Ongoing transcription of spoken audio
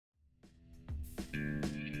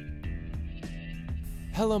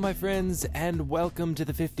Hello, my friends, and welcome to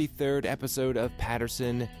the 53rd episode of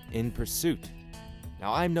Patterson in Pursuit.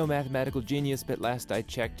 Now, I'm no mathematical genius, but last I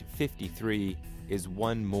checked, 53 is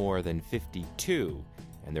one more than 52,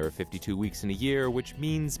 and there are 52 weeks in a year, which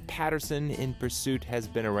means Patterson in Pursuit has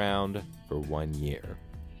been around for 1 year.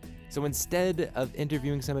 So instead of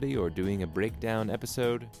interviewing somebody or doing a breakdown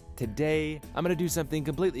episode, today I'm going to do something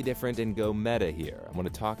completely different and go meta here. I'm going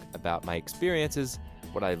to talk about my experiences,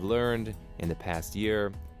 what I've learned in the past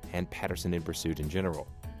year, and Patterson in Pursuit in general.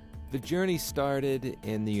 The journey started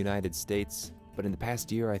in the United States, but in the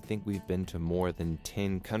past year I think we've been to more than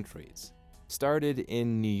 10 countries. Started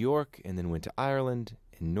in New York and then went to Ireland,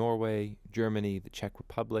 in Norway, Germany, the Czech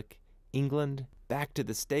Republic, England, back to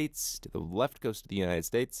the States, to the left coast of the United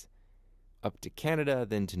States, up to Canada,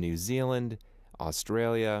 then to New Zealand,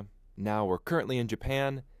 Australia. Now we're currently in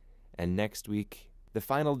Japan, and next week, the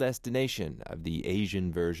final destination of the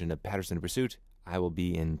Asian version of Patterson in Pursuit, I will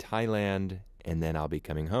be in Thailand, and then I'll be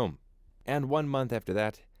coming home. And 1 month after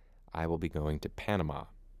that, I will be going to Panama.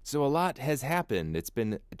 So a lot has happened. It's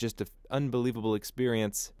been just an unbelievable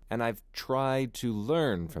experience, and I've tried to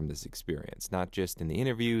learn from this experience, not just in the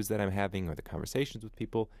interviews that I'm having or the conversations with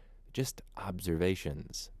people, but just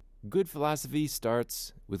observations. Good philosophy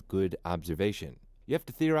starts with good observation. You have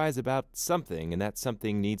to theorize about something, and that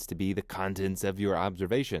something needs to be the contents of your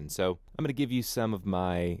observation. So I'm going to give you some of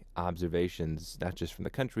my observations, not just from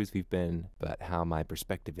the countries we've been, but how my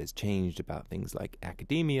perspective has changed about things like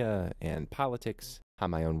academia and politics, how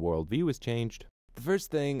my own worldview has changed. The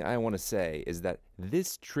first thing I want to say is that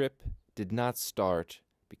this trip did not start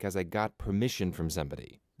because I got permission from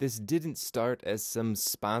somebody. This didn't start as some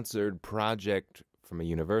sponsored project from a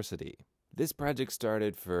university. This project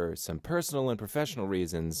started for some personal and professional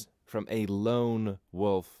reasons from a lone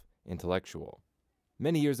wolf intellectual.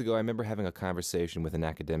 Many years ago, I remember having a conversation with an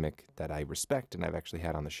academic that I respect and I've actually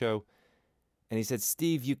had on the show. And he said,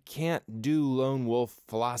 Steve, you can't do lone wolf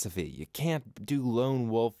philosophy. You can't do lone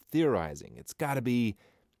wolf theorizing. It's got to be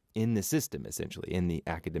in the system, essentially, in the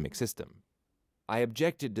academic system. I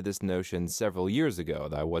objected to this notion several years ago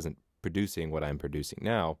that I wasn't producing what I'm producing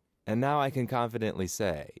now. And now I can confidently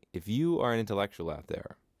say, if you are an intellectual out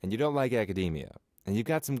there, and you don't like academia, and you've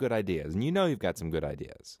got some good ideas, and you know you've got some good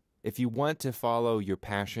ideas, if you want to follow your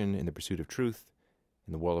passion in the pursuit of truth,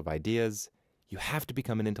 in the world of ideas, you have to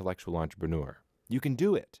become an intellectual entrepreneur. You can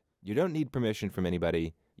do it. You don't need permission from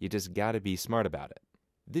anybody. You just gotta be smart about it.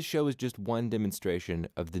 This show is just one demonstration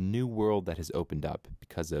of the new world that has opened up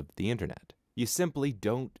because of the internet. You simply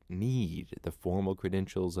don't need the formal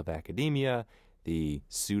credentials of academia, the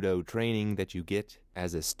pseudo-training that you get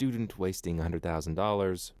as a student wasting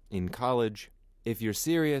 $100,000 in college. If you're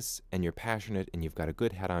serious and you're passionate and you've got a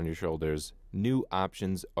good head on your shoulders, new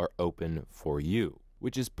options are open for you,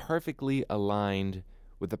 which is perfectly aligned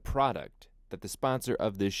with the product that the sponsor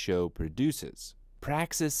of this show produces.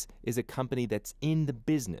 Praxis is a company that's in the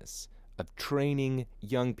business of training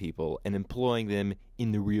young people and employing them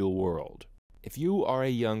in the real world. If you are a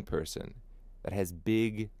young person that has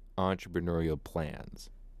big entrepreneurial plans,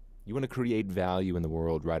 you want to create value in the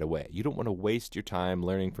world right away. You don't want to waste your time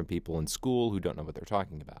learning from people in school who don't know what they're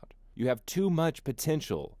talking about. You have too much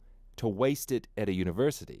potential to waste it at a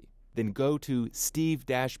university. Then go to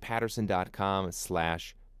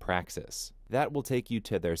steve-patterson.com/praxis. That will take you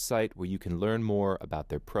to their site where you can learn more about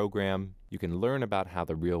their program. You can learn about how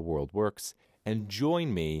the real world works and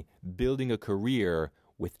join me building a career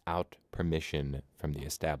without permission from the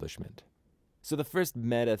establishment. So the first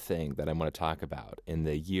meta thing that I want to talk about in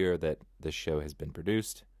the year that this show has been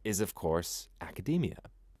produced is, of course, academia.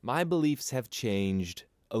 My beliefs have changed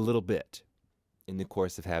a little bit in the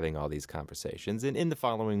course of having all these conversations, and in the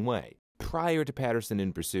following way. Prior to Patterson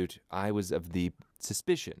in Pursuit, I was of the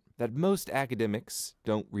suspicion that most academics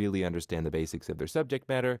don't really understand the basics of their subject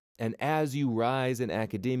matter, and as you rise in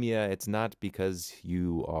academia, it's not because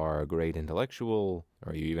you are a great intellectual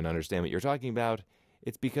or you even understand what you're talking about.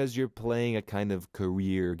 It's because you're playing a kind of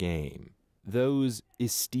career game. Those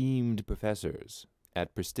esteemed professors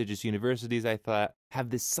at prestigious universities, I thought, have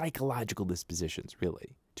this psychological dispositions,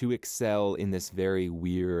 really, to excel in this very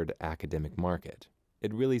weird academic market.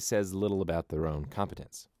 It really says little about their own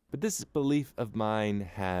competence. But this belief of mine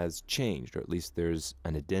has changed, or at least there's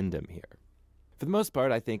an addendum here. For the most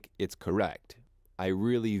part, I think it's correct. I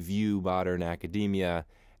really view modern academia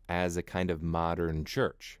as a kind of modern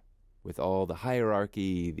church, with all the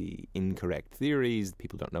hierarchy, the incorrect theories.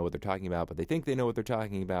 People don't know what they're talking about, but they think they know what they're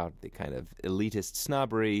talking about, the kind of elitist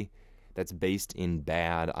snobbery that's based in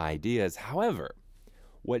bad ideas. However,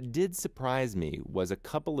 what did surprise me was a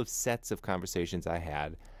couple of sets of conversations I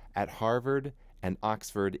had at Harvard and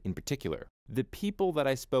Oxford in particular. The people that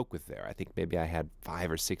I spoke with there, I think maybe I had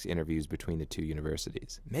 5 or 6 interviews between the two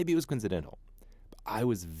universities. Maybe it was coincidental, but I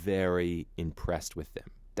was very impressed with them.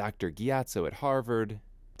 Dr. Ghiazzo at Harvard,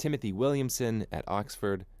 Timothy Williamson at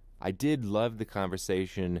Oxford. I did love the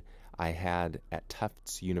conversation I had at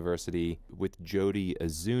Tufts University with Jody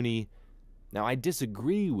Azuni. Now, I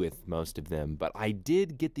disagree with most of them, but I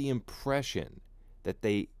did get the impression that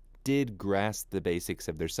they did grasp the basics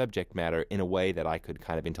of their subject matter in a way that I could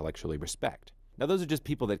kind of intellectually respect. Now, those are just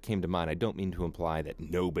people that came to mind. I don't mean to imply that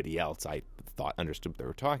nobody else I thought understood what they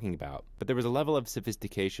were talking about, but there was a level of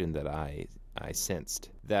sophistication that I sensed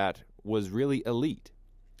that was really elite.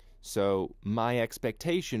 So my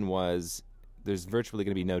expectation was there's virtually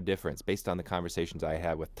going to be no difference based on the conversations I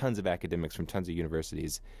had with tons of academics from tons of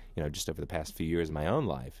universities, just over the past few years of my own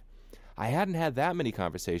life. I hadn't had that many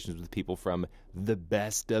conversations with people from the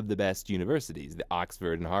best of the best universities, the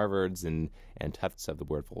Oxford and Harvards and Tufts of the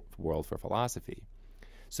world for philosophy.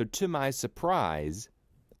 So to my surprise,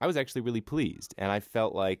 I was actually really pleased. And I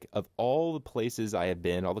felt like of all the places I have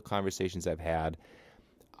been, all the conversations I've had,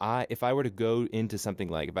 if I were to go into something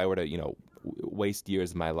like, if I were to, waste years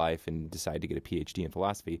of my life and decide to get a PhD in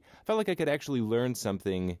philosophy, I felt like I could actually learn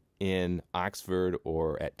something in Oxford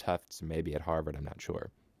or at Tufts or maybe at Harvard, I'm not sure.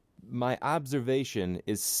 My observation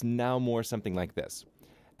is now more something like this.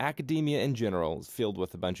 Academia in general is filled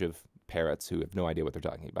with a bunch of parrots who have no idea what they're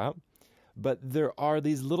talking about. But there are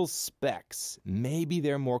these little specks. Maybe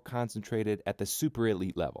they're more concentrated at the super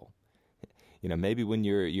elite level. Maybe when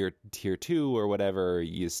you're tier 2 or whatever,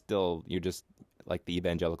 you're just like the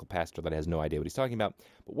evangelical pastor that has no idea what he's talking about.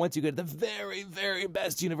 But once you go to the very, very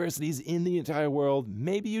best universities in the entire world,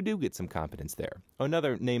 maybe you do get some competence there.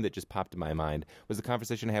 Another name that just popped in my mind was the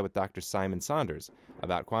conversation I had with Dr. Simon Saunders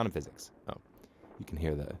about quantum physics. Oh, you can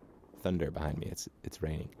hear the thunder behind me. It's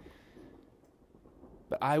raining.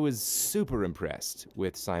 But I was super impressed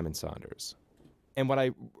with Simon Saunders. And what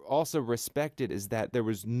I also respected is that there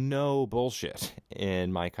was no bullshit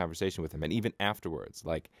in my conversation with him. And even afterwards,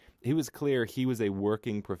 it was clear he was a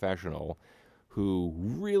working professional who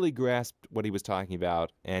really grasped what he was talking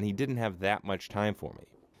about, and he didn't have that much time for me.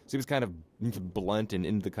 So he was kind of blunt and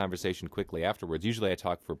into the conversation quickly afterwards. Usually I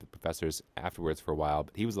talk for professors afterwards for a while,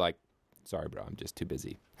 but he was like, sorry, bro, I'm just too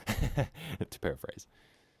busy, to paraphrase.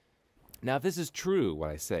 Now, if this is true,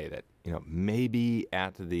 what I say, that, maybe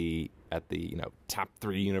at the top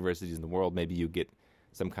 3 universities in the world, maybe you get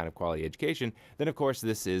some kind of quality education, then, of course,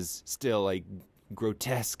 this is still a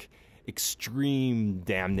grotesque, extreme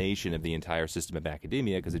damnation of the entire system of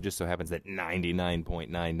academia, because it just so happens that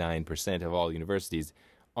 99.99% of all universities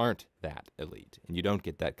aren't that elite, and you don't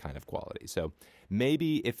get that kind of quality. So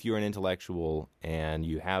maybe if you're an intellectual and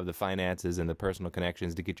you have the finances and the personal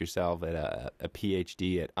connections to get yourself at a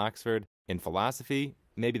PhD at Oxford in philosophy,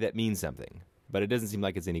 maybe that means something. But it doesn't seem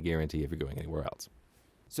like it's any guarantee if you're going anywhere else.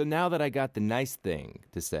 So now that I got the nice thing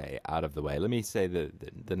to say out of the way, let me say the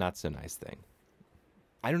not so nice thing.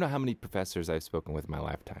 I don't know how many professors I've spoken with in my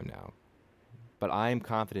lifetime now, but I am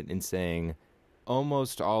confident in saying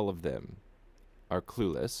almost all of them are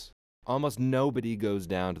clueless. Almost nobody goes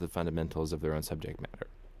down to the fundamentals of their own subject matter.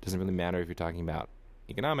 It doesn't really matter if you're talking about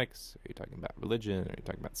economics, or you're talking about religion, or you're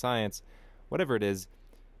talking about science, whatever it is.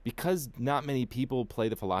 Because not many people play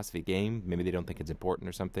the philosophy game, maybe they don't think it's important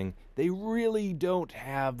or something, they really don't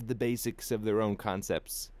have the basics of their own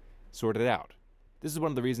concepts sorted out. This is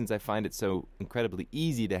one of the reasons I find it so incredibly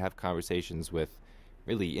easy to have conversations with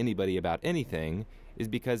really anybody about anything, is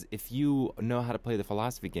because if you know how to play the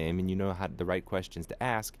philosophy game and you know the right questions to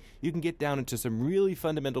ask, you can get down into some really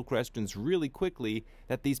fundamental questions really quickly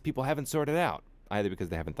that these people haven't sorted out, either because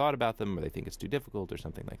they haven't thought about them or they think it's too difficult or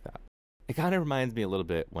something like that. It kind of reminds me a little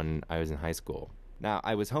bit when I was in high school. Now,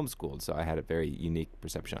 I was homeschooled, so I had a very unique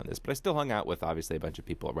perception on this, but I still hung out with, obviously, a bunch of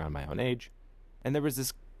people around my own age. And there was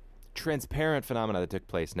this transparent phenomena that took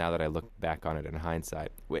place now that I look back on it in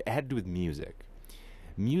hindsight. It had to do with music.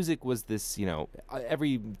 Music was this,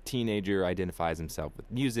 every teenager identifies himself with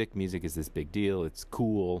music. Music is this big deal. It's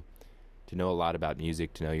cool to know a lot about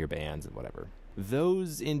music, to know your bands and whatever.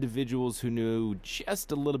 Those individuals who knew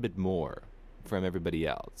just a little bit more from everybody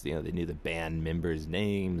else. They knew the band members'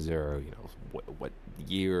 names or, what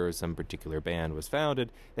year some particular band was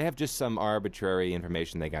founded. They have just some arbitrary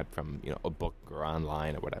information they got from, a book or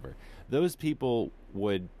online or whatever. Those people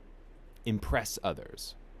would impress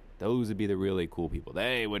others. Those would be the really cool people.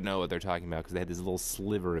 They would know what they're talking about because they had this little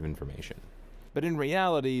sliver of information. But in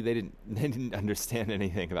reality, they didn't understand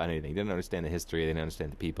anything about anything. They didn't understand the history. They didn't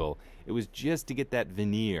understand the people. It was just to get that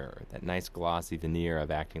veneer, that nice glossy veneer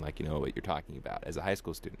of acting like you know what you're talking about as a high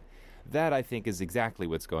school student. That, I think, is exactly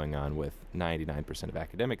what's going on with 99% of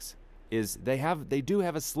academics, is they do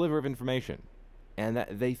have a sliver of information. And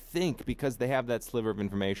that they think because they have that sliver of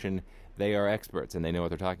information, they are experts and they know what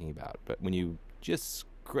they're talking about. But when you just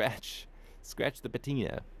scratch the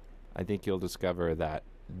patina, I think you'll discover that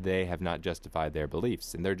they have not justified their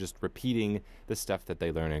beliefs, and they're just repeating the stuff that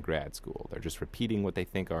they learn in grad school. They're just repeating what they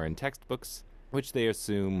think are in textbooks, which they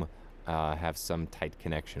assume have some tight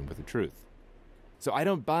connection with the truth. So I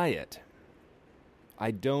don't buy it.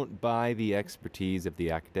 I don't buy the expertise of the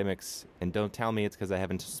academics, and don't tell me it's because I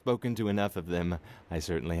haven't spoken to enough of them. I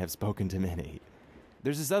certainly have spoken to many.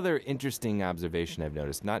 There's this other interesting observation I've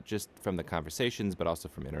noticed, not just from the conversations, but also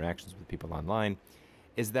from interactions with people online,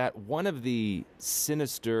 is that one of the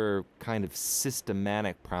sinister kind of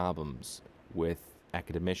systematic problems with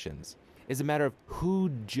academicians is a matter of who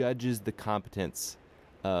judges the competence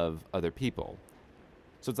of other people.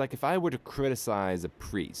 So it's like if I were to criticize a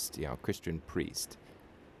priest, a Christian priest,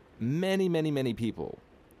 many people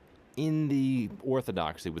in the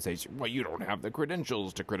orthodoxy would say, well, you don't have the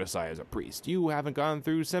credentials to criticize a priest. You haven't gone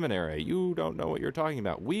through seminary. You don't know what you're talking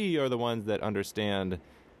about. We are the ones that understand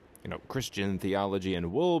Christian theology,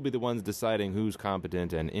 and we'll be the ones deciding who's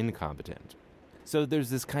competent and incompetent. So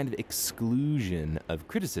there's this kind of exclusion of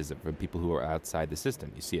criticism from people who are outside the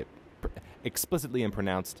system. You see it explicitly and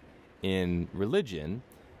pronounced in religion,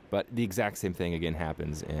 but the exact same thing again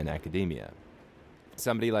happens in academia.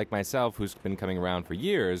 Somebody like myself who's been coming around for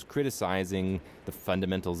years criticizing the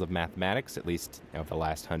fundamentals of mathematics, at least of the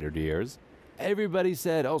last 100 years, everybody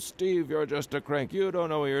said, oh, Steve, you're just a crank. You don't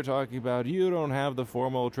know what you're talking about. You don't have the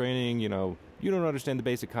formal training. You don't understand the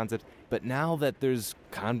basic concepts. But now that there's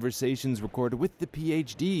conversations recorded with the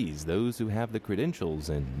PhDs, those who have the credentials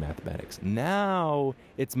in mathematics, now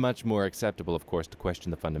it's much more acceptable, of course, to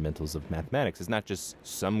question the fundamentals of mathematics. It's not just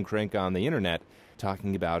some crank on the internet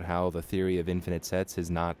talking about how the theory of infinite sets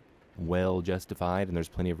is not well justified and there's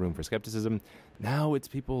plenty of room for skepticism. Now it's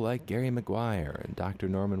people like Gary McGuire and Dr.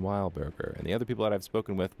 Norman Weilberger and the other people that I've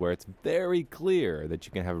spoken with where it's very clear that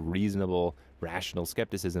you can have reasonable, rational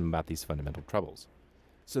skepticism about these fundamental troubles.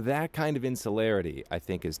 So that kind of insularity, I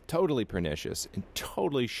think, is totally pernicious and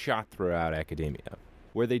totally shot throughout academia,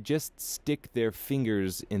 where they just stick their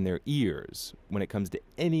fingers in their ears when it comes to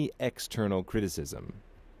any external criticism.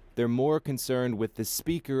 They're more concerned with the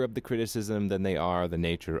speaker of the criticism than they are the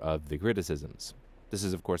nature of the criticisms. This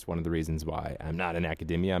is, of course, one of the reasons why I'm not in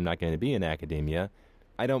academia. I'm not going to be in academia.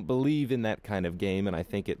 I don't believe in that kind of game, and I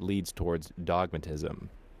think it leads towards dogmatism.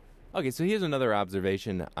 Okay, so here's another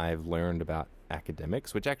observation I've learned about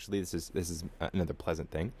academics, which actually this is another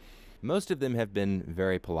pleasant thing. Most of them have been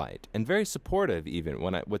very polite and very supportive even.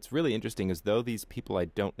 What's really interesting is though these people I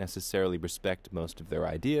don't necessarily respect most of their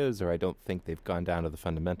ideas, or I don't think they've gone down to the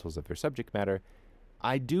fundamentals of their subject matter,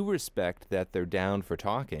 I do respect that they're down for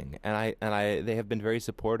talking, and they have been very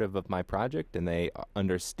supportive of my project, and they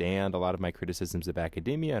understand a lot of my criticisms of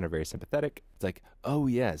academia and are very sympathetic. It's like, oh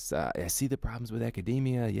yes, I see the problems with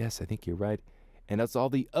academia. Yes, I think you're right. And it's all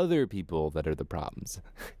the other people that are the problems.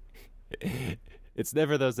 It's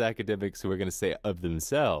never those academics who are going to say of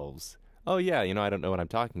themselves, oh yeah, I don't know what I'm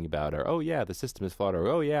talking about, or oh yeah, the system is flawed, or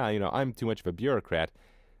oh yeah, I'm too much of a bureaucrat.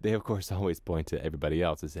 They, of course, always point to everybody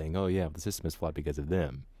else as saying, oh yeah, the system is flawed because of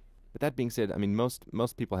them. But that being said,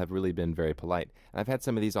 most people have really been very polite. And I've had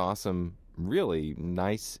some of these awesome, really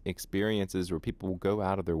nice experiences where people will go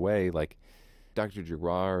out of their way, like Dr.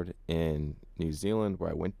 Gerard in New Zealand, where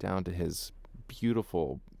I went down to his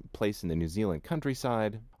beautiful place in the New Zealand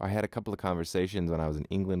countryside. I had a couple of conversations when I was in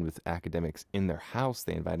England with academics in their house.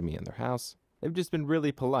 They invited me in their house. They've just been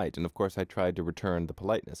really polite, and of course I tried to return the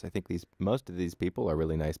politeness. I think most of these people are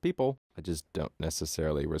really nice people. I just don't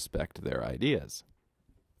necessarily respect their ideas.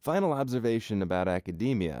 Final observation about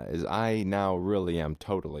academia is I now really am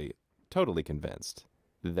totally convinced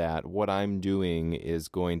that what I'm doing is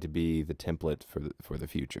going to be the template for the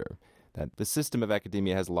future. That the system of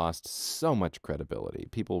academia has lost so much credibility.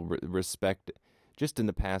 People respect, just in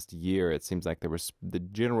the past year, it seems like the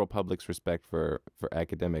general public's respect for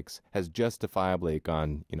academics has justifiably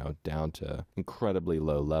gone, down to incredibly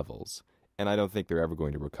low levels. And I don't think they're ever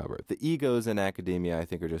going to recover. The egos in academia, I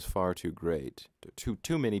think, are just far too great.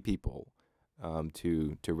 Too many people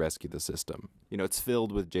to rescue the system. It's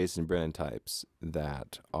filled with Jason Brennan types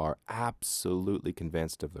that are absolutely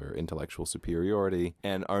convinced of their intellectual superiority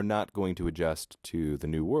and are not going to adjust to the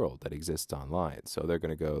new world that exists online. So they're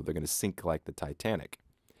going to sink like the Titanic.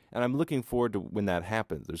 And I'm looking forward to when that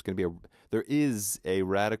happens. There is a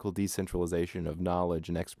radical decentralization of knowledge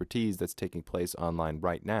and expertise that's taking place online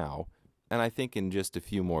right now. And I think in just a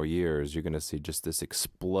few more years, you're going to see just this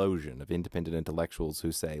explosion of independent intellectuals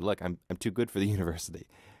who say, look, I'm too good for the university.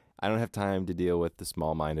 I don't have time to deal with the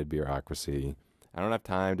small-minded bureaucracy. I don't have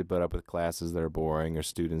time to put up with classes that are boring or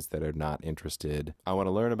students that are not interested. I want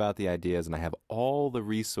to learn about the ideas, and I have all the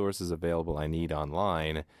resources available I need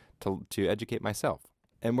online to educate myself.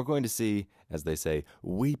 And we're going to see, as they say,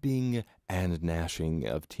 weeping and gnashing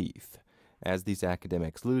of teeth. As these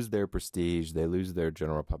academics lose their prestige, they lose their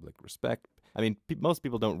general public respect. I mean, most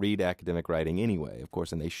people don't read academic writing anyway, of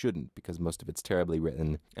course, and they shouldn't because most of it's terribly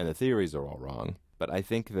written and the theories are all wrong. But I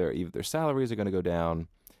think their salaries are going to go down,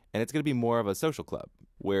 and it's going to be more of a social club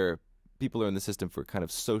where people are in the system for kind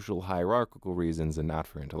of social hierarchical reasons and not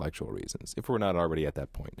for intellectual reasons, if we're not already at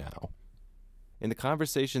that point now. In the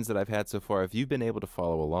conversations that I've had so far, if you've been able to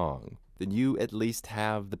follow along, then you at least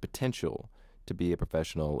have the potential to be a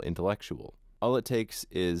professional intellectual. All it takes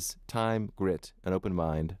is time, grit, an open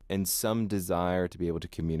mind, and some desire to be able to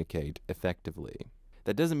communicate effectively.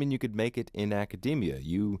 That doesn't mean you could make it in academia.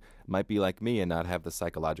 You might be like me and not have the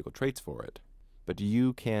psychological traits for it. But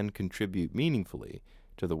you can contribute meaningfully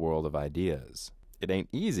to the world of ideas. It ain't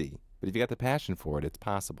easy, but if you got the passion for it, it's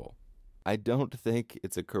possible. I don't think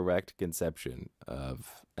it's a correct conception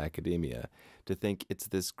of academia to think it's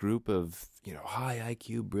this group of, high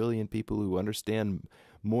IQ, brilliant people who understand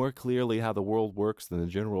more clearly how the world works than the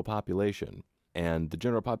general population. And the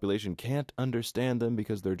general population can't understand them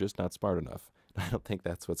because they're just not smart enough. I don't think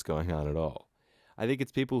that's what's going on at all. I think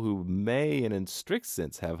it's people who may, in a strict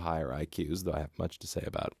sense, have higher IQs, though I have much to say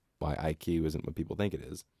about why IQ isn't what people think it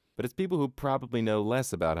is. But it's people who probably know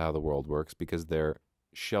less about how the world works because they're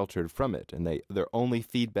sheltered from it, and their only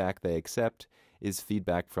feedback they accept is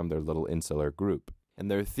feedback from their little insular group.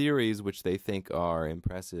 And their theories, which they think are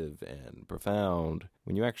impressive and profound,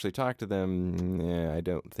 when you actually talk to them, I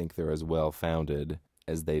don't think they're as well-founded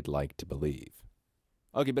as they'd like to believe.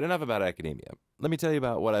 Okay, but enough about academia. Let me tell you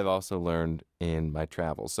about what I've also learned in my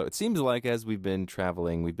travels. So it seems like as we've been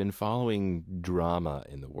traveling, we've been following drama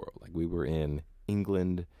in the world. Like we were in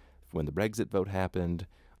England when the Brexit vote happened.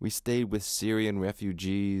 We stayed with Syrian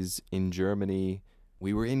refugees in Germany.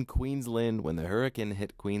 We were in Queensland when the hurricane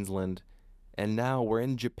hit Queensland. And now we're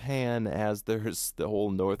in Japan as there's the whole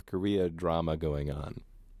North Korea drama going on.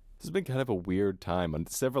 This has been kind of a weird time. On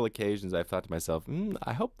several occasions, I've thought to myself,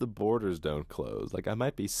 I hope the borders don't close. Like, I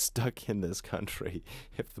might be stuck in this country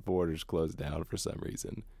if the borders close down for some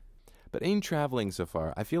reason. But in traveling so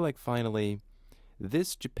far, I feel like finally,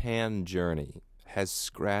 this Japan journey has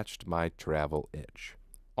scratched my travel itch.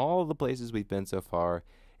 All the places we've been so far,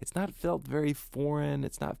 it's not felt very foreign.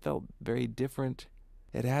 It's not felt very different.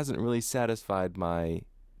 It hasn't really satisfied my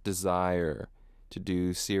desire to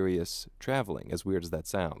do serious traveling, as weird as that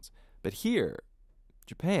sounds. But here,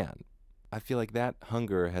 Japan, I feel like that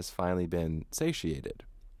hunger has finally been satiated.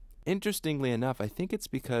 Interestingly enough, I think it's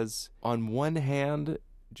because, on one hand,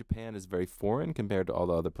 Japan is very foreign compared to all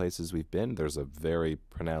the other places we've been. There's a very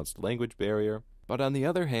pronounced language barrier. But on the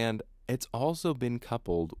other hand, it's also been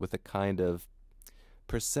coupled with a kind of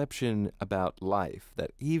perception about life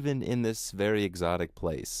that even in this very exotic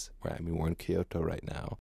place, we're in Kyoto right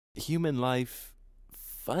now, human life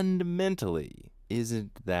fundamentally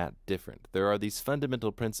isn't that different. There are these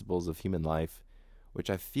fundamental principles of human life which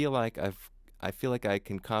I feel like I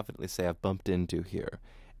can confidently say I've bumped into here.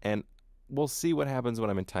 And we'll see what happens when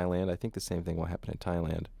I'm in Thailand. I think the same thing will happen in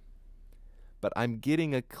Thailand. But I'm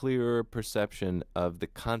getting a clearer perception of the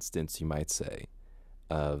constants, you might say,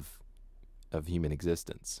 of human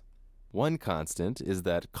existence. One constant is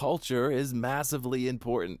that culture is massively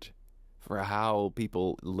important for how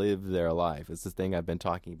people live their life. It's the thing I've been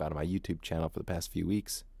talking about on my YouTube channel for the past few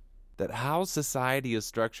weeks. That how society is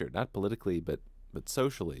structured, not politically, but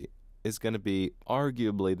socially, is going to be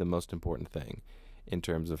arguably the most important thing in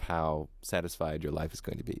terms of how satisfied your life is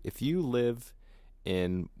going to be. If you live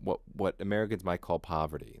in what Americans might call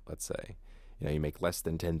poverty, let's say, you make less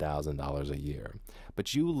than $10,000 a year,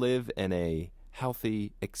 but you live in a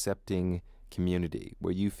healthy, accepting community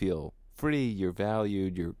where you feel free, you're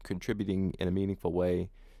valued, you're contributing in a meaningful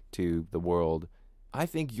way to the world, I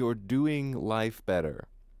think you're doing life better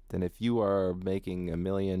than if you are making $1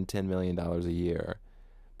 million, $10 million a year,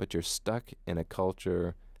 but you're stuck in a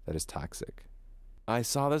culture that is toxic. I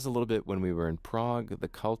saw this a little bit when we were in Prague. The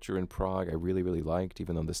culture in Prague I really, really liked,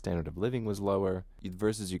 even though the standard of living was lower.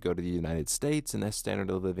 Versus you go to the United States, and that standard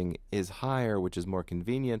of living is higher, which is more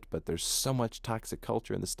convenient, but there's so much toxic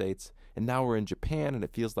culture in the States. And now we're in Japan, and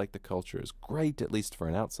it feels like the culture is great, at least for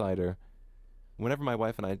an outsider. Whenever my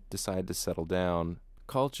wife and I decide to settle down,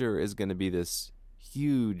 culture is going to be this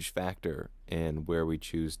huge factor in where we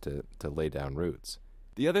choose to lay down roots.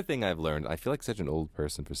 The other thing I've learned, I feel like such an old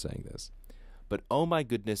person for saying this, but oh my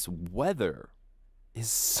goodness, weather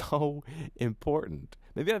is so important.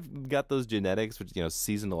 Maybe I've got those genetics, which,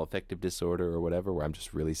 seasonal affective disorder or whatever, where I'm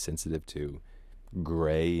just really sensitive to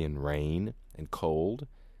gray and rain and cold.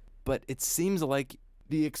 But it seems like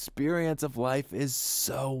the experience of life is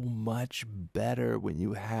so much better when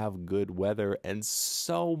you have good weather and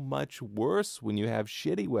so much worse when you have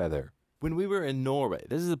shitty weather. When we were in Norway,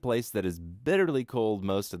 this is a place that is bitterly cold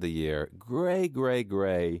most of the year, gray, gray,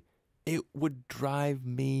 gray. It would drive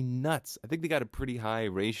me nuts. I think they got a pretty high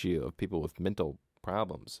ratio of people with mental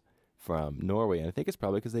problems from Norway, and I think it's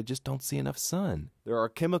probably because they just don't see enough sun. There are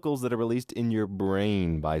chemicals that are released in your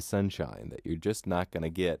brain by sunshine that you're just not going to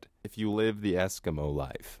get if you live the Eskimo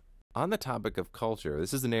life. On the topic of culture,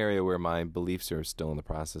 this is an area where my beliefs are still in the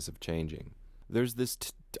process of changing. There's this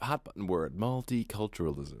hot button word,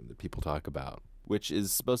 multiculturalism, that people talk about, which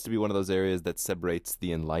is supposed to be one of those areas that separates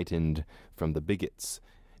the enlightened from the bigots.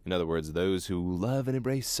 In other words, those who love and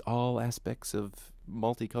embrace all aspects of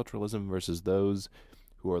multiculturalism versus those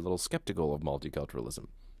who are a little skeptical of multiculturalism.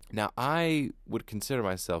 Now, I would consider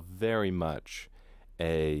myself very much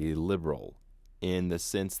a liberal in the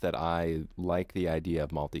sense that I like the idea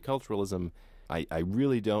of multiculturalism. I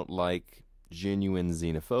really don't like genuine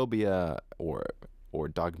xenophobia or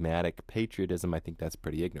dogmatic patriotism. I think that's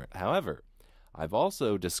pretty ignorant. However, I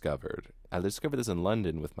discovered this in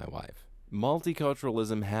London with my wife.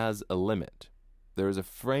 Multiculturalism has a limit. There is a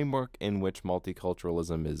framework in which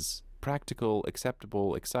multiculturalism is practical,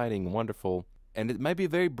 acceptable, exciting, wonderful, and it might be a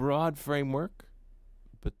very broad framework,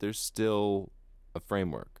 but there's still a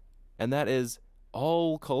framework. And that is,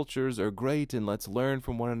 all cultures are great and let's learn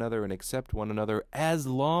from one another and accept one another as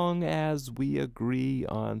long as we agree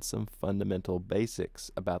on some fundamental basics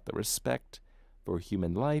about the respect for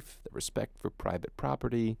human life, the respect for private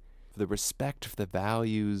property, the respect for the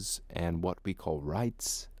values and what we call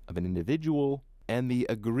rights of an individual, and the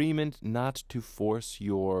agreement not to force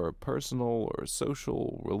your personal or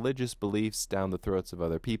social, religious beliefs down the throats of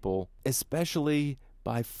other people, especially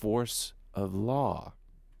by force of law.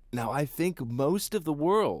 Now, I think most of the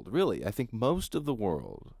world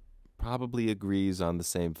probably agrees on the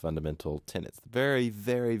same fundamental tenets, very,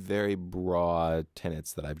 very, very broad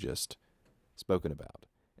tenets that I've just spoken about.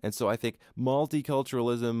 And so I think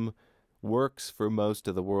multiculturalism works for most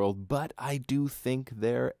of the world, but I do think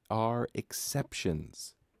there are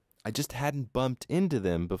exceptions. I just hadn't bumped into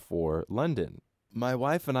them before London. My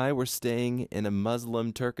wife and I were staying in a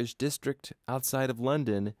Muslim Turkish district outside of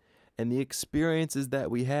London, and the experiences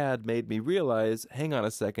that we had made me realize, hang on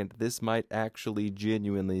a second, this might actually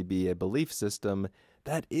genuinely be a belief system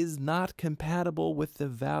that is not compatible with the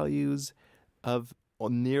values of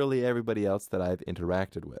nearly everybody else that I've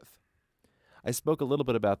interacted with. I spoke a little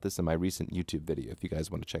bit about this in my recent YouTube video, if you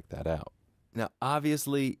guys want to check that out. Now,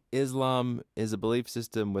 obviously, Islam is a belief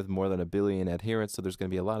system with more than 1 billion adherents, so there's going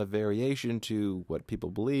to be a lot of variation to what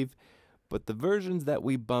people believe, but the versions that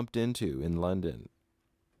we bumped into in London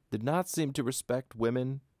did not seem to respect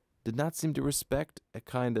women, did not seem to respect a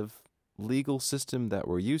kind of legal system that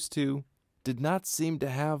we're used to, did not seem to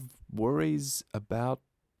have worries about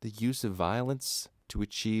the use of violence to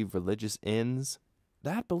achieve religious ends.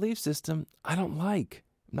 That belief system, I don't like.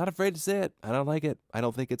 I'm not afraid to say it. I don't like it. I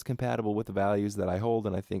don't think it's compatible with the values that I hold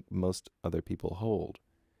and I think most other people hold.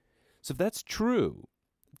 So if that's true,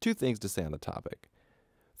 2 things to say on the topic.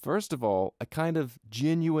 First of all, a kind of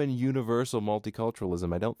genuine universal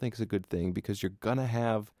multiculturalism I don't think is a good thing because you're going to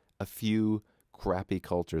have a few crappy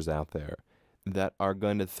cultures out there that are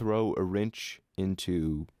going to throw a wrench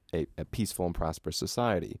into a peaceful and prosperous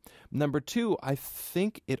society. Number 2, I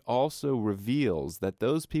think it also reveals that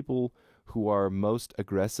those people who are most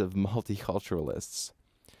aggressive multiculturalists,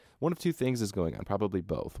 one of 2 things is going on, probably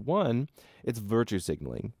both. One, it's virtue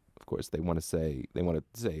signaling. Of course, they want to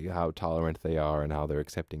say how tolerant they are and how they're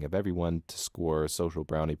accepting of everyone to score social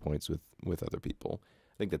brownie points with other people.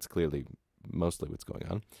 I think that's clearly mostly what's going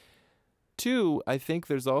on. 2, I think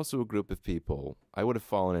there's also a group of people, I would have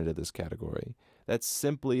fallen into this category, that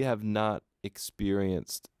simply have not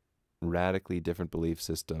experienced radically different belief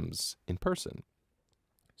systems in person.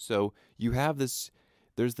 So you have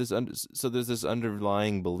there's this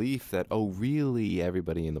underlying belief that, oh, really,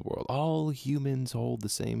 everybody in the world, all humans hold the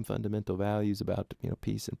same fundamental values about,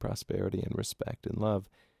 peace and prosperity and respect and love,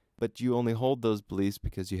 but you only hold those beliefs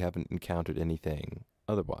because you haven't encountered anything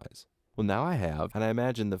otherwise. Well, now I have, and I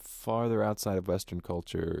imagine the farther outside of Western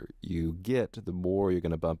culture you get, the more you're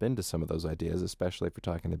going to bump into some of those ideas, especially if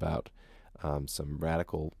we're talking about some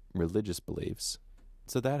radical religious beliefs.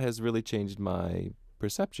 So that has really changed my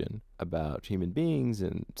perception about human beings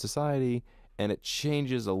and society and it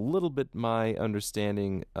changes a little bit my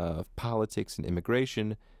understanding of politics and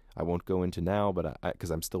immigration. I won't go into now, but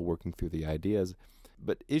because I'm still working through the ideas.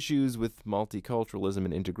 But issues with multiculturalism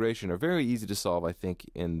and integration are very easy to solve, I think,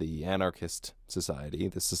 in the anarchist society,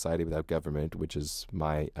 the society without government, which is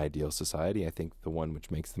my ideal society. I think the one which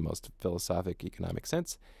makes the most philosophic, economic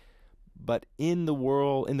sense. But in the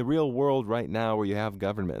real world right now, where you have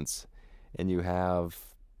governments and you have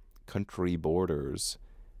country borders,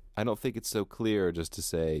 I don't think it's so clear just to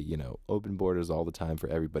say, open borders all the time for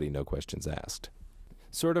everybody, no questions asked.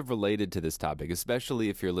 Sort of related to this topic, especially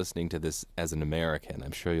if you're listening to this as an American,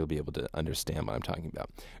 I'm sure you'll be able to understand what I'm talking about.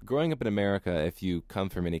 Growing up in America, if you come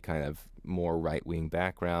from any kind of more right-wing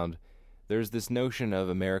background, there's this notion of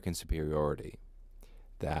American superiority.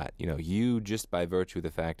 That, you just by virtue of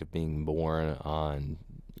the fact of being born on,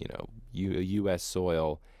 U.S.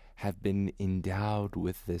 soil, have been endowed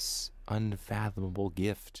with this unfathomable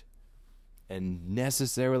gift and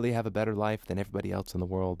necessarily have a better life than everybody else in the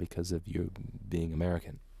world because of you being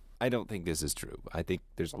American. I don't think this is true. I think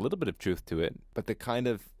there's a little bit of truth to it, but the kind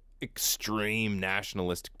of extreme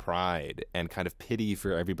nationalistic pride and kind of pity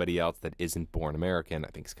for everybody else that isn't born American, I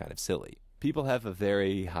think is kind of silly. People have a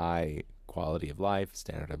very high quality of life,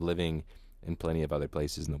 standard of living, in plenty of other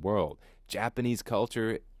places in the world. Japanese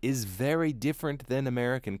culture is very different than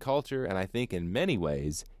American culture, and I think in many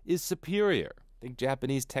ways is superior. I think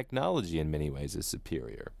Japanese technology in many ways is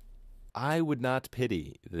superior. I would not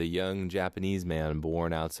pity the young Japanese man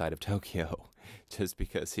born outside of Tokyo just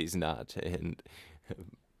because he's not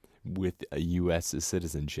with a U.S.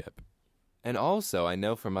 citizenship. And also, I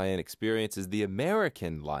know from my own experiences, the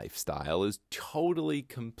American lifestyle is totally,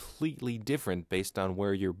 completely different based on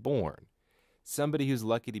where you're born. Somebody who's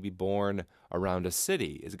lucky to be born around a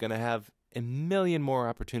city is going to have a million more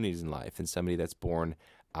opportunities in life than somebody that's born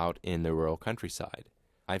out in the rural countryside.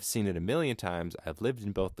 I've seen it a million times. I've lived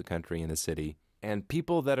in both the country and the city. And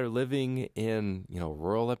people that are living in,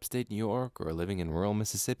 rural upstate New York or living in rural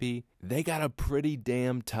Mississippi, they got a pretty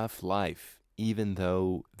damn tough life, even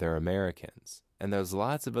though they're Americans. And there's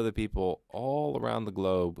lots of other people all around the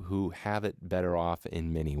globe who have it better off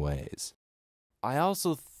in many ways. I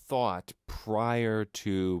also thought prior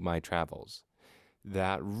to my travels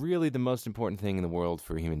that really the most important thing in the world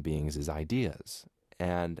for human beings is ideas.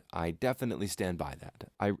 And I definitely stand by that.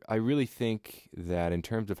 I really think that in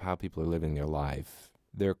terms of how people are living their life,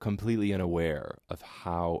 they're completely unaware of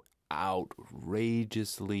how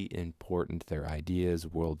outrageously important their ideas,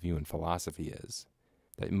 worldview, and philosophy is.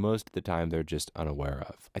 That most of the time they're just unaware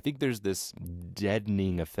of. I think there's this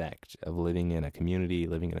deadening effect of living in a community,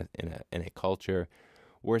 living in a culture,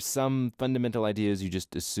 where some fundamental ideas you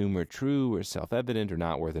just assume are true or self-evident or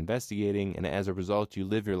not worth investigating, and as a result you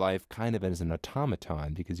live your life kind of as an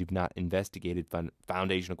automaton because you've not investigated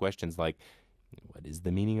foundational questions like, what is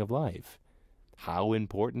the meaning of life? How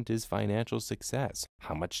important is financial success?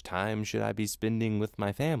 How much time should I be spending with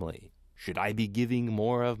my family? Should I be giving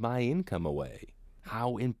more of my income away?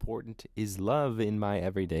 How important is love in my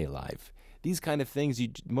everyday life? These kind of things,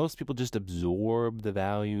 most people just absorb the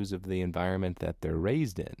values of the environment that they're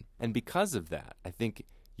raised in. And because of that, I think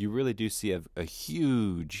you really do see a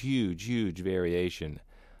huge variation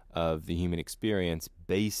of the human experience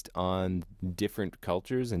based on different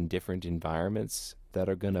cultures and different environments that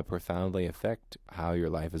are going to profoundly affect how your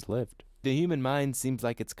life is lived. The human mind seems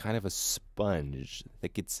like it's kind of a sponge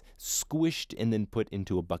that gets squished and then put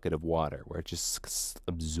into a bucket of water where it just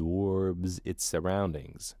absorbs its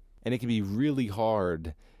surroundings. And it can be really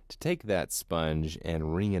hard to take that sponge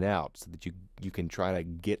and wring it out so that you can try to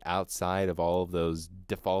get outside of all of those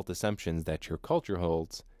default assumptions that your culture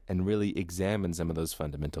holds and really examine some of those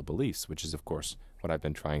fundamental beliefs, which is, of course, what I've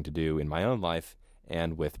been trying to do in my own life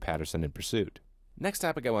and with Patterson in Pursuit. Next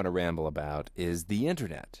topic I want to ramble about is the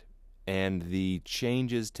internet and the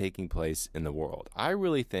changes taking place in the world. I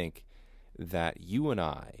really think that you and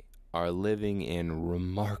I are living in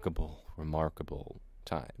remarkable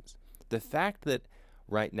times. The fact that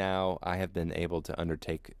right now I have been able to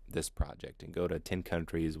undertake this project and go to 10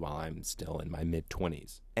 countries while I'm still in my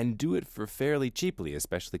mid-20s and do it for fairly cheaply,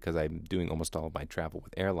 especially because I'm doing almost all of my travel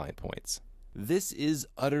with airline points. This is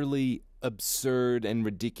utterly absurd and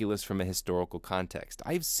ridiculous from a historical context.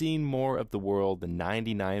 I've seen more of the world than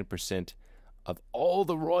 99% of all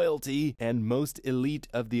the royalty and most elite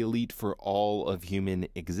of the elite for all of human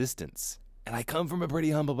existence. And I come from a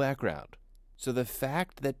pretty humble background. So the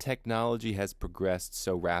fact that technology has progressed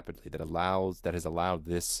so rapidly that has allowed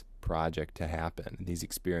this project to happen, these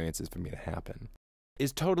experiences for me to happen,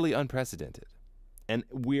 is totally unprecedented. And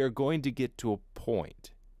we are going to get to a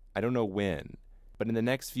point, I don't know when, But in the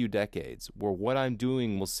next few decades, where what I'm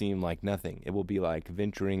doing will seem like nothing, it will be like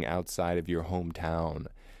venturing outside of your hometown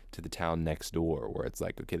to the town next door, where it's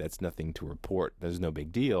like, okay, that's nothing to report. There's no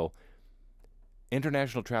big deal.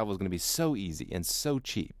 International travel is going to be so easy and so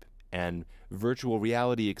cheap, and virtual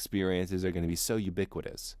reality experiences are going to be so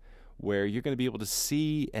ubiquitous, where you're going to be able to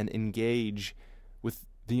see and engage with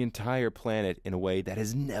the entire planet in a way that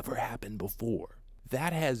has never happened before.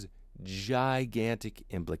 That has gigantic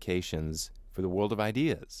implications for the world of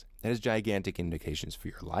ideas. That has gigantic implications for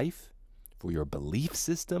your life, for your belief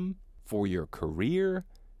system, for your career,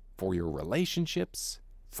 for your relationships,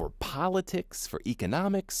 for politics, for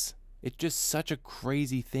economics. It's just such a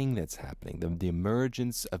crazy thing that's happening, the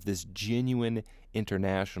emergence of this genuine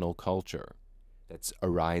international culture that's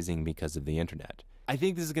arising because of the internet. I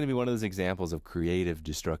think this is going to be one of those examples of creative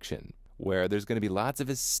destruction, where there's going to be lots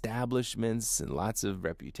of establishments and lots of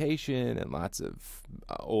reputation and lots of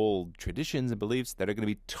old traditions and beliefs that are going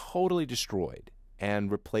to be totally destroyed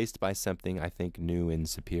and replaced by something, I think, new and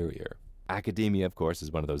superior. Academia, of course,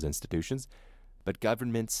 is one of those institutions, but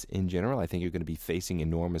governments in general, I think, are going to be facing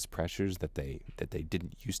enormous pressures that they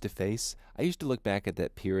didn't used to face. I used to look back at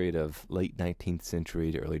that period of late 19th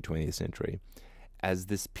century to early 20th century as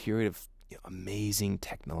this period of amazing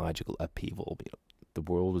technological upheaval. The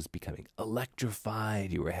world was becoming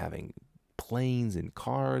electrified. You were having planes and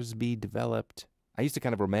cars be developed. I used to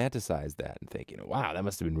kind of romanticize that and think, wow, that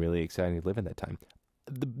must have been really exciting to live in that time.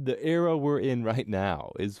 The era we're in right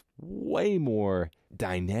now is way more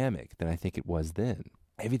dynamic than I think it was then.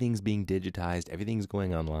 Everything's being digitized. Everything's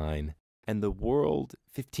going online. And the world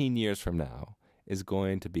 15 years from now is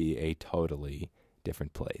going to be a totally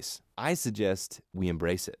different place. I suggest we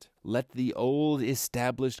embrace it. Let the old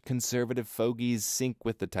established conservative fogies sink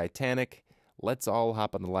with the Titanic. Let's all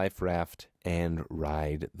hop on the life raft and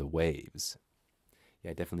ride the waves.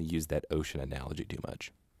 Yeah, I definitely use that ocean analogy too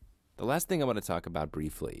much. The last thing I want to talk about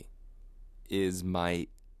briefly is my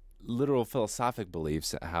literal philosophic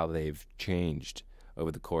beliefs, how they've changed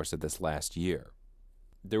over the course of this last year.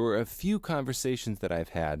 There were a few conversations that I've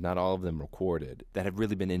had, not all of them recorded, that have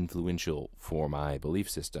really been influential for my belief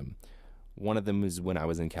system. One of them was when I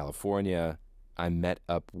was in California. I met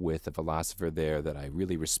up with a philosopher there that I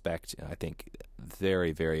really respect, and I think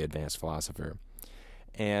very, very advanced philosopher.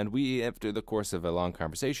 And we, after the course of a long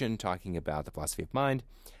conversation talking about the philosophy of mind,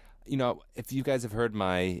 if you guys have heard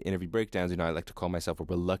my interview breakdowns, I like to call myself a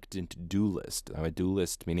reluctant dualist. I'm a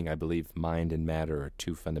dualist, meaning I believe mind and matter are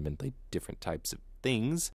two fundamentally different types of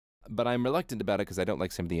things, but I'm reluctant about it because I don't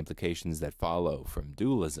like some of the implications that follow from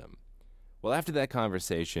dualism. Well, after that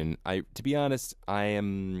conversation, to be honest, I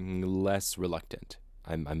am less reluctant.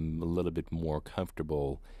 I'm a little bit more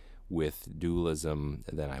comfortable with dualism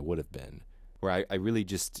than I would have been, where I really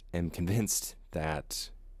just am convinced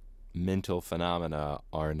that mental phenomena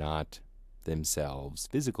are not themselves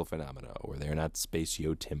physical phenomena, or they're not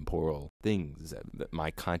spatio-temporal things, that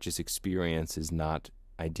my conscious experience is not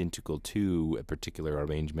identical to a particular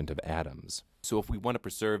arrangement of atoms. So if we want to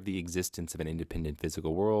preserve the existence of an independent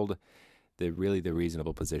physical world, the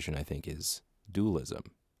reasonable position, I think, is dualism.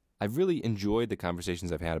 I've really enjoyed the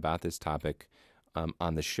conversations I've had about this topic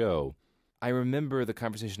on the show. I remember the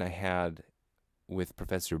conversation I had with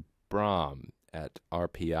Professor Brahm at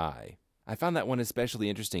RPI. I found that one especially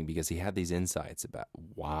interesting because he had these insights about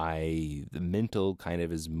why the mental kind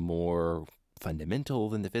of is more fundamental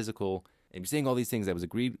than the physical. And he was saying all these things I was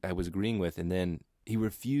agreeing with, and then he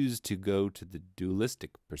refused to go to the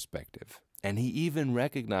dualistic perspective. And he even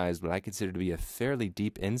recognized what I consider to be a fairly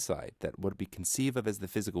deep insight, that what we conceive of as the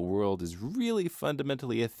physical world is really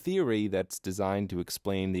fundamentally a theory that's designed to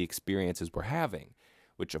explain the experiences we're having,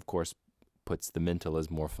 which of course puts the mental as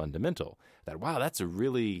more fundamental. That, wow, it's a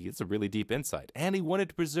really deep insight. And he wanted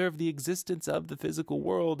to preserve the existence of the physical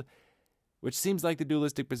world, which seems like the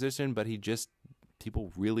dualistic position, but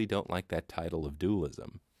people really don't like that title of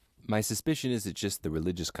dualism. My suspicion is it's just the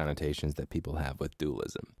religious connotations that people have with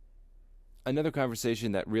dualism. Another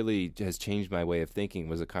conversation that really has changed my way of thinking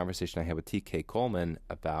was a conversation I had with T.K. Coleman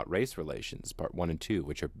about race relations, part 1 and 2,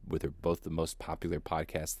 which are both the most popular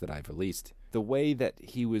podcasts that I've released. The way that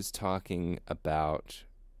he was talking about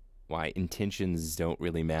why intentions don't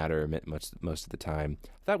really matter most of the time,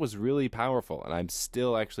 that was really powerful, and I'm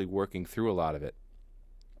still actually working through a lot of it.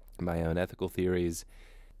 My own ethical theories,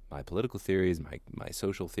 my political theories, my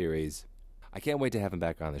social theories. I can't wait to have him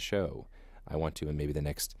back on the show. I want to in maybe the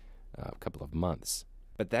next couple of months.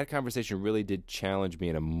 But that conversation really did challenge me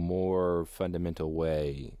in a more fundamental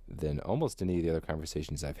way than almost any of the other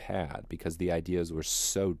conversations I've had, because the ideas were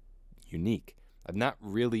so unique. I've not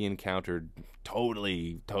really encountered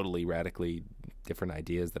totally radically different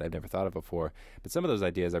ideas that I've never thought of before. But some of those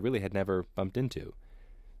ideas I really had never bumped into.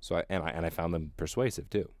 So I found them persuasive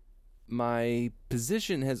too. My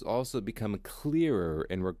position has also become clearer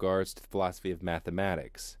in regards to the philosophy of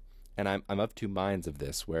mathematics. And I'm of two minds of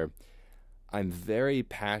this, where I'm very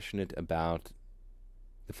passionate about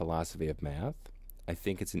the philosophy of math. I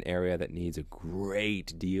think it's an area that needs a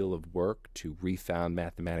great deal of work to refound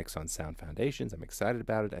mathematics on sound foundations. I'm excited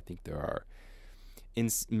about it. I think there are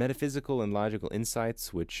metaphysical and logical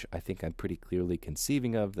insights, which I think I'm pretty clearly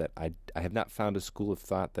conceiving of, that I have not found a school of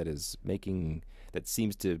thought that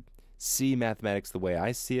seems to see mathematics the way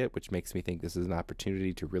I see it, which makes me think this is an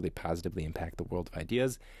opportunity to really positively impact the world of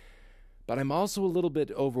ideas. But I'm also a little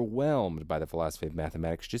bit overwhelmed by the philosophy of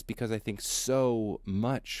mathematics just because I think so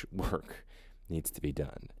much work needs to be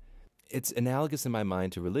done. It's analogous in my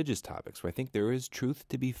mind to religious topics, where I think there is truth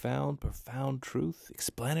to be found, profound truth,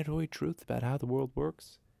 explanatory truth about how the world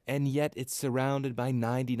works, and yet it's surrounded by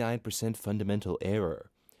 99% fundamental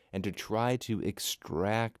error. And to try to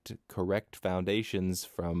extract correct foundations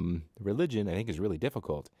from religion, I think, is really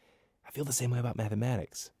difficult. I feel the same way about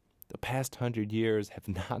mathematics. The past 100 years have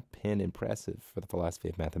not been impressive for the philosophy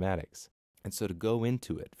of mathematics. And so to go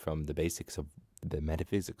into it from the basics of the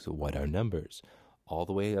metaphysics of what are numbers, all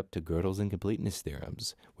the way up to Gödel's incompleteness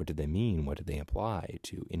theorems, what do they mean, what do they imply,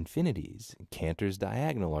 to infinities, Cantor's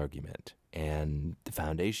diagonal argument, and the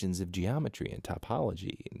foundations of geometry and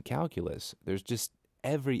topology and calculus. There's just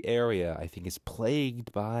every area, I think, is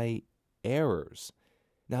plagued by errors.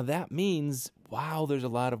 Now that means, wow, there's a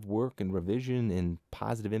lot of work and revision and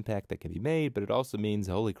positive impact that can be made, but it also means,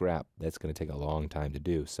 holy crap, that's going to take a long time to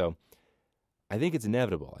do. So I think it's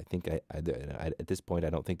inevitable. I think at this point, I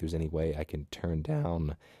don't think there's any way I can turn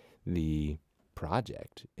down the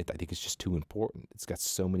project. I think it's just too important. It's got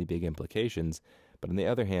so many big implications. But on the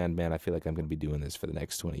other hand, man, I feel like I'm going to be doing this for the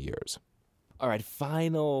next 20 years. All right,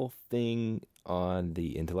 final thing on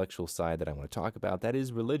the intellectual side that I want to talk about, that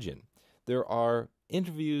is religion. There are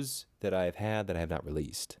interviews that I've had that I have not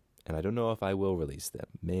released, and I don't know if I will release them,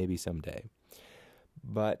 maybe someday.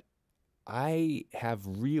 But I have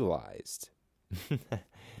realized,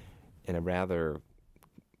 in a rather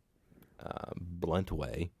blunt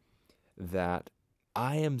way, that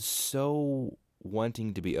I am so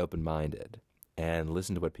wanting to be open-minded and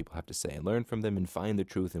listen to what people have to say and learn from them and find the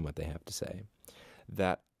truth in what they have to say,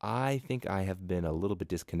 that I think I have been a little bit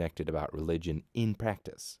disconnected about religion in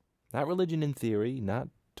practice. Not religion in theory, not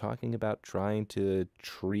talking about trying to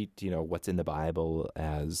treat, what's in the Bible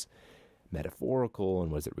as metaphorical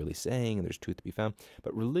and what is it really saying and there's truth to be found,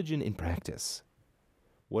 but religion in practice.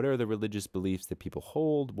 What are the religious beliefs that people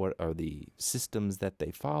hold? What are the systems that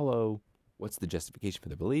they follow? What's the justification for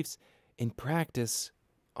their beliefs? In practice,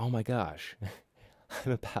 oh my gosh,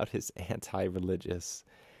 I'm about as anti-religious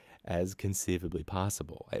as conceivably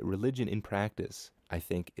possible. Religion in practice, I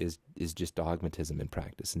think, is just dogmatism in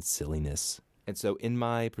practice and silliness. And so in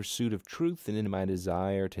my pursuit of truth and in my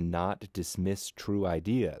desire to not dismiss true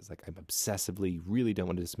ideas, like I'm obsessively really don't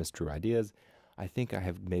want to dismiss true ideas, I think I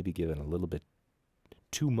have maybe given a little bit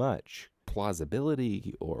too much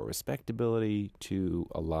plausibility or respectability to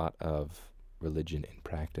a lot of religion in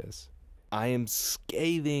practice. I am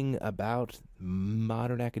scathing about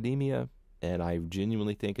modern academia, and I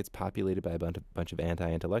genuinely think it's populated by a bunch of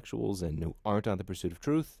anti-intellectuals and who aren't on the pursuit of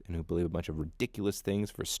truth and who believe a bunch of ridiculous things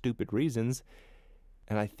for stupid reasons.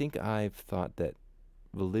 And I think I've thought that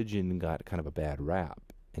religion got kind of a bad rap.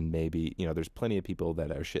 And maybe, there's plenty of people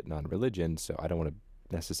that are shitting on religion, so I don't want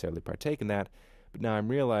to necessarily partake in that. But now I'm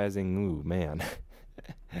realizing, ooh, man,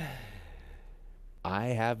 I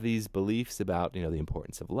have these beliefs about, the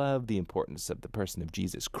importance of love, the importance of the person of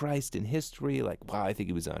Jesus Christ in history. Like, wow, I think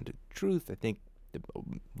he was on to truth. I think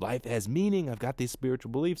life has meaning. I've got these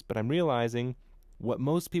spiritual beliefs, but I'm realizing what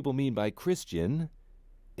most people mean by Christian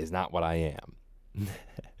is not what I am.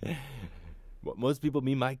 What most people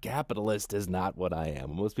mean by capitalist is not what I am.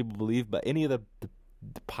 What most people believe by any of the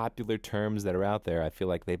popular terms that are out there, I feel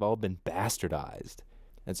like they've all been bastardized.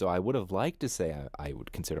 And so I would have liked to say I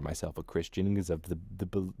would consider myself a Christian because of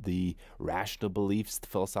the rational beliefs, the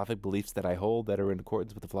philosophic beliefs that I hold that are in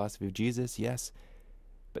accordance with the philosophy of Jesus, yes.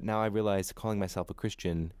 But now I realize calling myself a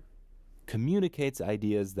Christian communicates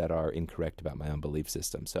ideas that are incorrect about my own belief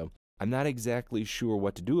system. So I'm not exactly sure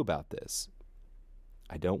what to do about this.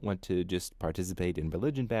 I don't want to just participate in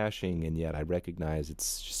religion bashing, and yet I recognize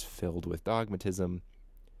it's just filled with dogmatism.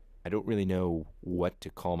 I don't really know what to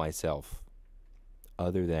call myself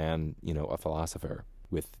other than, a philosopher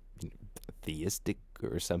with theistic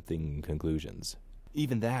or something conclusions.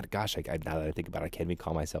 Even that, gosh, now that I think about it, I can't even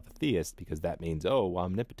call myself a theist, because that means, oh,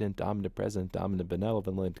 omnipotent, omnipresent,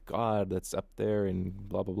 omnibenevolent God that's up there and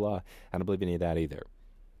blah, blah, blah. I don't believe any of that either.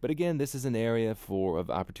 But again, this is an area of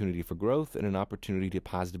opportunity for growth and an opportunity to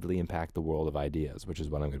positively impact the world of ideas, which is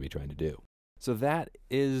what I'm going to be trying to do. So that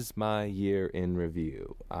is my year in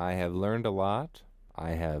review. I have learned a lot.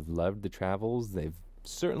 I have loved the travels. They've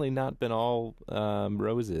certainly not been all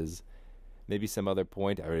roses. Maybe some other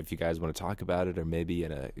point, or if you guys want to talk about it, or maybe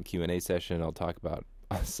in a Q&A session, I'll talk about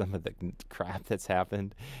some of the crap that's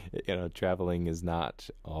happened. Traveling is not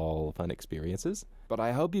all fun experiences. But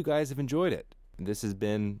I hope you guys have enjoyed it. This has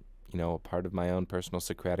been, a part of my own personal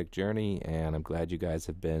Socratic journey, and I'm glad you guys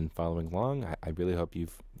have been following along. I really hope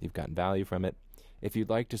you've gotten value from it. If you'd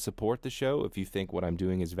like to support the show, if you think what I'm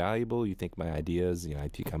doing is valuable, you think my ideas, if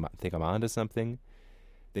you think I'm onto something,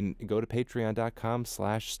 then go to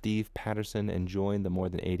patreon.com/Steve Patterson and join the more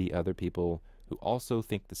than 80 other people who also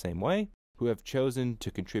think the same way, who have chosen to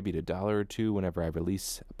contribute $1 or $2 whenever I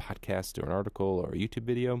release a podcast or an article or a YouTube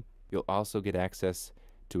video. You'll also get access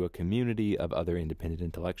to a community of other independent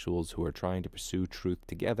intellectuals who are trying to pursue truth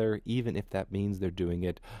together, even if that means they're doing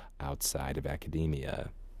it outside of academia.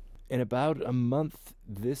 In about a month,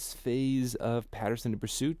 this phase of Patterson in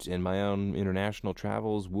Pursuit and my own international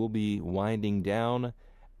travels will be winding down.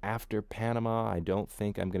 After Panama, I don't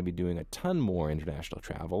think I'm going to be doing a ton more international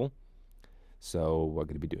travel. So we're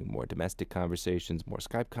going to be doing more domestic conversations, more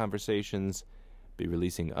Skype conversations, be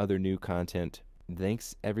releasing other new content.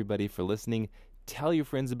 Thanks, everybody, for listening. Tell your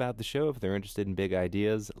friends about the show if they're interested in big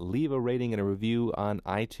ideas. Leave a rating and a review on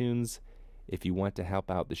iTunes if you want to help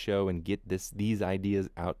out the show and get these ideas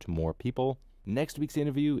out to more people. Next week's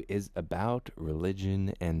interview is about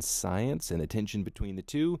religion and science and the tension between the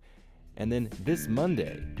two. And then this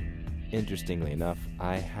Monday, interestingly enough,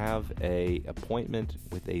 I have an appointment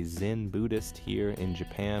with a Zen Buddhist here in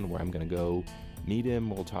Japan where I'm going to go meet him.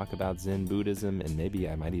 We'll talk about Zen Buddhism, and maybe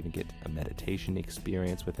I might even get a meditation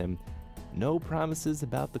experience with him. No promises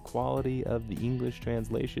about the quality of the English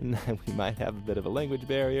translation. We might have a bit of a language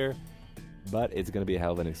barrier, but it's going to be a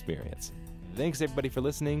hell of an experience. Thanks, everybody, for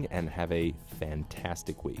listening, and have a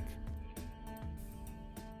fantastic week.